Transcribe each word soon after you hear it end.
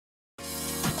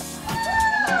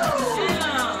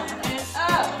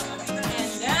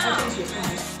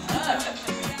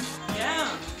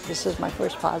This is my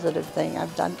first positive thing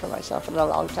I've done for myself in a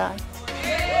long time.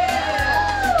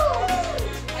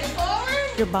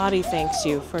 Your body thanks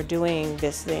you for doing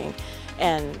this thing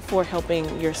and for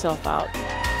helping yourself out.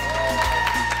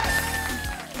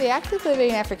 The Active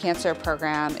Living After Cancer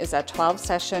program is a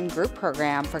 12-session group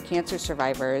program for cancer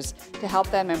survivors to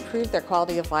help them improve their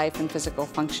quality of life and physical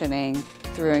functioning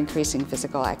through increasing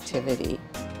physical activity.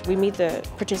 We meet the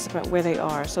participant where they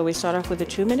are. So we start off with a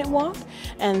 2-minute walk,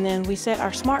 and then we set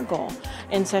our SMART goal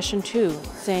in session 2,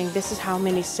 saying this is how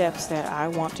many steps that I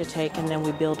want to take, and then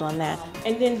we build on that.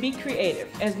 And then be creative,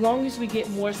 as long as we get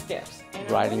more steps.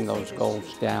 Writing those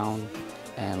goals down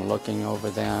and looking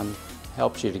over them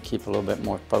helps you to keep a little bit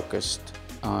more focused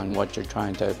on what you're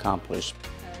trying to accomplish.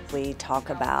 We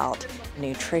talk about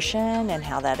nutrition and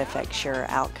how that affects your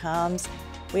outcomes.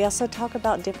 We also talk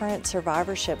about different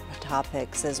survivorship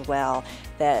topics as well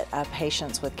that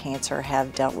patients with cancer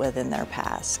have dealt with in their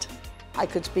past. I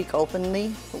could speak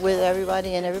openly with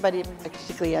everybody, and everybody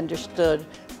basically understood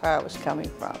where I was coming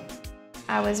from.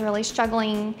 I was really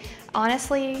struggling,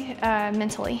 honestly,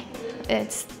 mentally.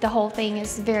 The whole thing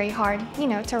is very hard,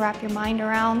 to wrap your mind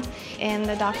around. And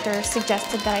the doctor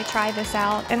suggested that I try this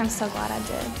out, and I'm so glad I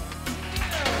did.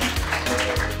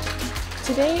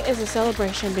 Today is a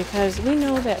celebration because we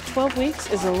know that 12 weeks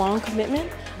is a long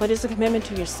commitment, but it's a commitment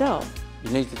to yourself. You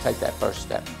need to take that first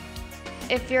step.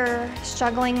 If you're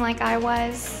struggling like I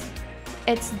was,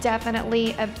 it's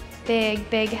definitely a big,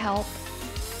 big help.